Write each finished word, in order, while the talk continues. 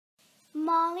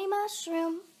Molly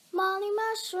Mushroom, Molly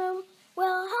Mushroom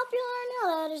will help you learn your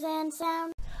letters and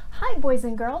sound. Hi boys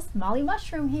and girls, Molly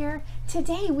Mushroom here.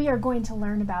 Today we are going to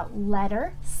learn about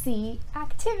letter C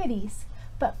activities.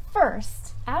 But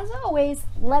first, as always,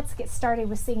 let's get started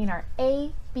with singing our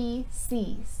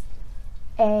ABCs.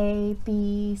 A,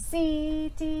 B,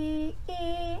 C, D,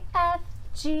 E, F,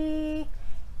 G,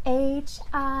 H,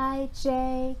 I,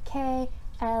 J, K,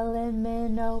 L, M,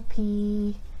 N, O,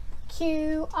 P,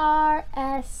 Q, R,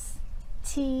 S,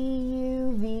 T,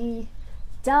 U, V,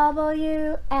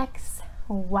 W, X,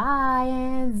 Y,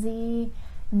 and Z.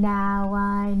 Now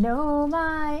I know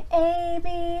my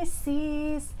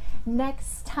ABCs.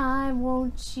 Next time,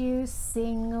 won't you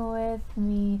sing with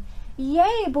me?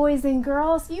 Yay, boys and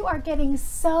girls, you are getting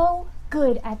so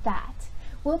good at that.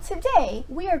 Well, today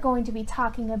we are going to be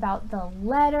talking about the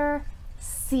letter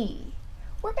C.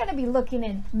 We're going to be looking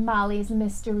in Molly's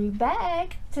mystery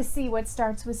bag to see what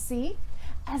starts with C,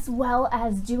 as well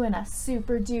as doing a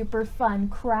super duper fun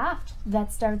craft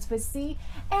that starts with C.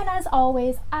 And as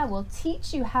always, I will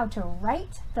teach you how to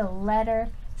write the letter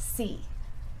C.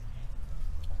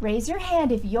 Raise your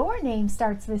hand if your name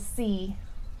starts with C.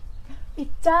 It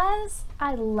does?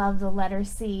 I love the letter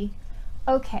C.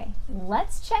 Okay,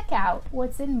 let's check out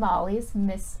what's in Molly's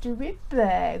mystery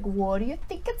bag. What do you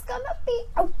think it's gonna be?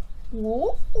 Oh,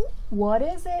 whoa, what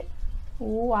is it?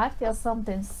 Oh, I feel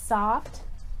something soft.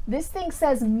 This thing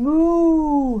says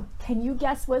moo. Can you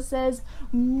guess what says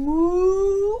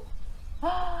moo?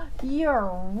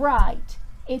 You're right.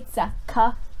 It's a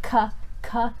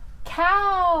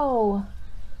cow.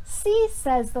 C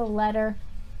says the letter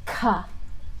K.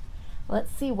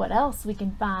 Let's see what else we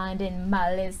can find in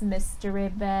Molly's mystery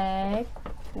bag.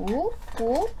 Ooh,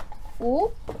 ooh,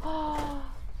 ooh.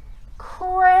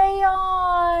 Crayons!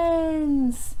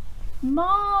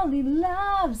 Molly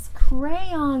loves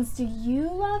crayons. Do you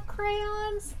love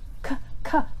crayons?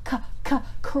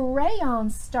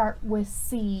 Crayons start with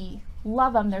C.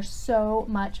 Love them. They're so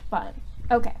much fun.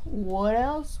 Okay, what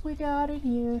else we got in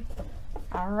here?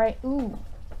 All right, ooh,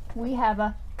 we have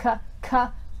a cup.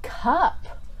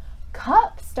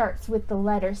 Cup starts with the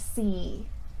letter C.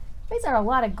 These are a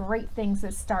lot of great things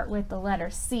that start with the letter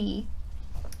C.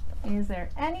 Is there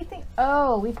anything?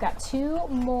 Oh, we've got two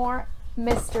more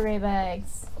mystery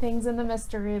bags. Things in the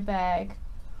mystery bag.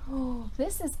 Oh,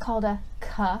 this is called a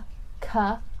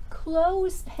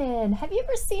clothespin. Have you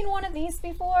ever seen one of these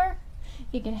before?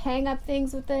 You can hang up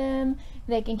things with them.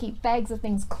 They can keep bags of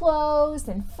things closed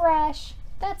and fresh.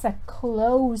 That's a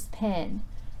clothespin.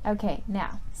 Okay,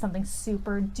 now something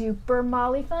super duper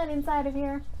Molly fun inside of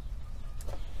here.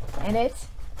 And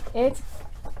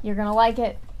you're gonna like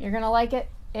it. You're gonna like it.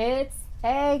 It's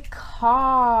a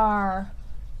car.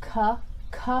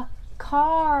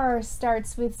 Car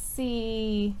starts with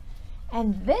C.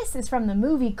 And this is from the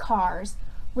movie Cars.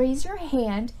 Raise your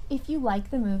hand if you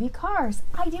like the movie Cars.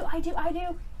 I do.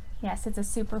 Yes, it's a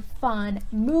super fun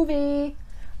movie.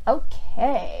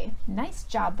 Okay, nice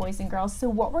job, boys and girls. So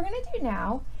what we're gonna do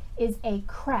now is a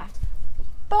craft.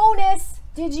 Bonus!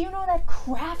 Did you know that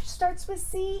craft starts with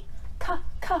C?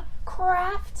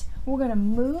 Craft. We're gonna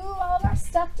move all of our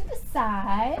stuff to the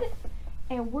side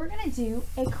and we're gonna do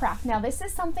a craft. Now this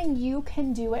is something you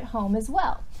can do at home as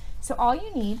well. So all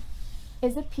you need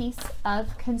is a piece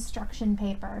of construction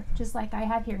paper, just like I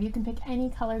have here. You can pick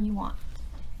any color you want.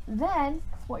 Then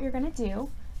what you're gonna do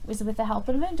is, with the help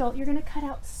of an adult, you're gonna cut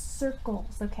out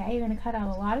circles, okay? You're gonna cut out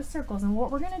a lot of circles, and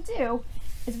what we're gonna do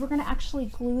is we're gonna actually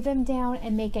glue them down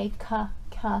and make a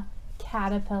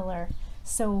caterpillar.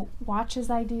 So watch as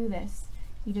I do this.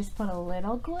 You just put a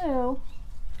little glue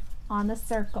on the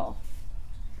circle.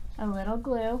 A little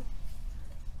glue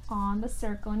on the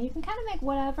circle, and you can kind of make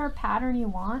whatever pattern you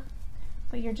want,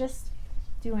 but you're just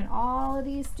doing all of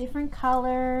these different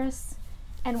colors.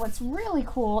 And what's really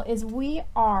cool is we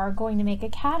are going to make a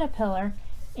caterpillar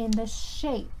in the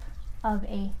shape of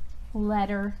a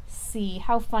letter C.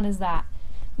 How fun is that?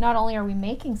 Not only are we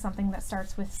making something that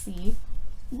starts with C,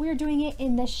 we're doing it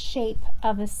in the shape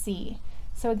of a C.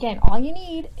 So again, all you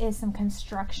need is some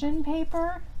construction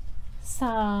paper,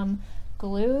 some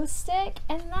glue stick,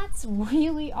 and that's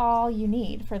really all you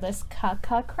need for this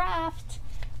craft.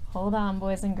 Hold on,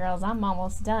 boys and girls, I'm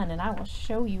almost done and I will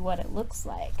show you what it looks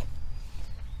like.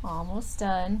 Almost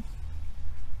done.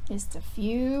 Just a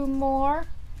few more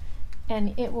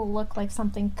and it will look like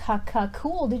something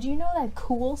cool. Did you know that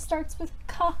cool starts with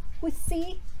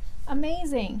C?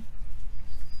 Amazing.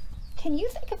 Can you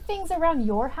think of things around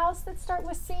your house that start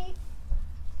with C?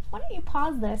 Why don't you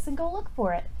pause this and go look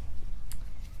for it?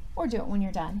 Or do it when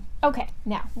you're done. Okay,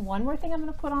 now one more thing I'm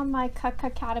going to put on my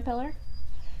caterpillar.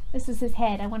 This is his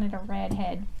head. I wanted a red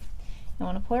head. I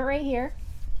want to put it right here.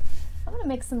 I'm going to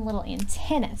make some little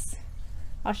antennas.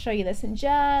 I'll show you this in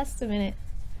just a minute.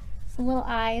 Some little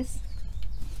eyes.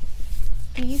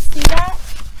 Do you see that?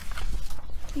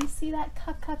 Do you see that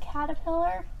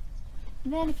caterpillar?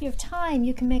 And then if you have time,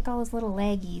 you can make all his little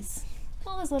leggies.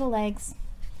 All his little legs.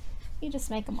 You just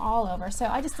make them all over. So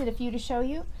I just did a few to show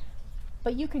you,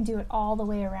 but you can do it all the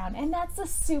way around. And that's a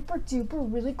super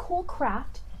duper really cool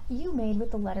craft you made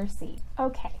with the letter C.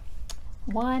 Okay,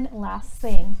 one last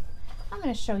thing. I'm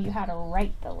going to show you how to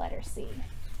write the letter C.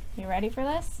 You ready for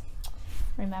this?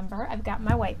 Remember, I've got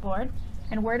my whiteboard.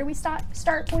 And where do we start,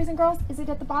 boys and girls? Is it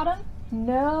at the bottom?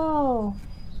 No,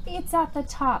 it's at the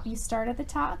top. You start at the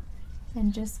top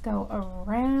and just go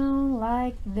around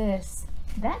like this.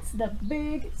 That's the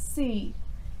big C.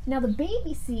 Now the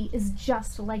baby C is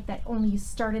just like that, only you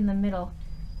start in the middle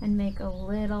and make a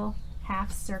little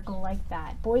half circle like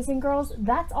that. Boys and girls,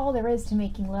 that's all there is to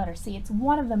making letter C. It's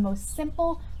one of the most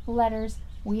simple letters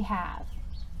we have.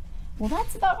 Well,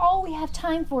 that's about all we have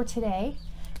time for today.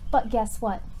 But guess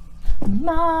what?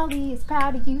 Molly is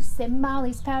proud of you, say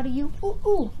Molly's proud of you, ooh,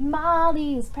 ooh.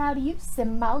 Molly is proud of you, say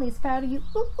Molly's proud of you,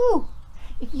 ooh, ooh.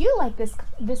 If you like this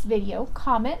video,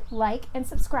 comment, like, and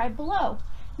subscribe below.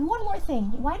 And one more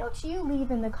thing, why don't you leave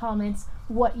in the comments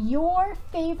what your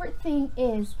favorite thing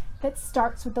is that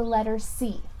starts with the letter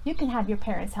C? You can have your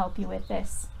parents help you with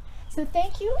this. So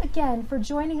thank you again for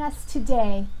joining us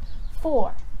today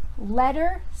for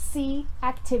letter C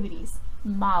activities.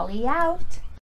 Molly out.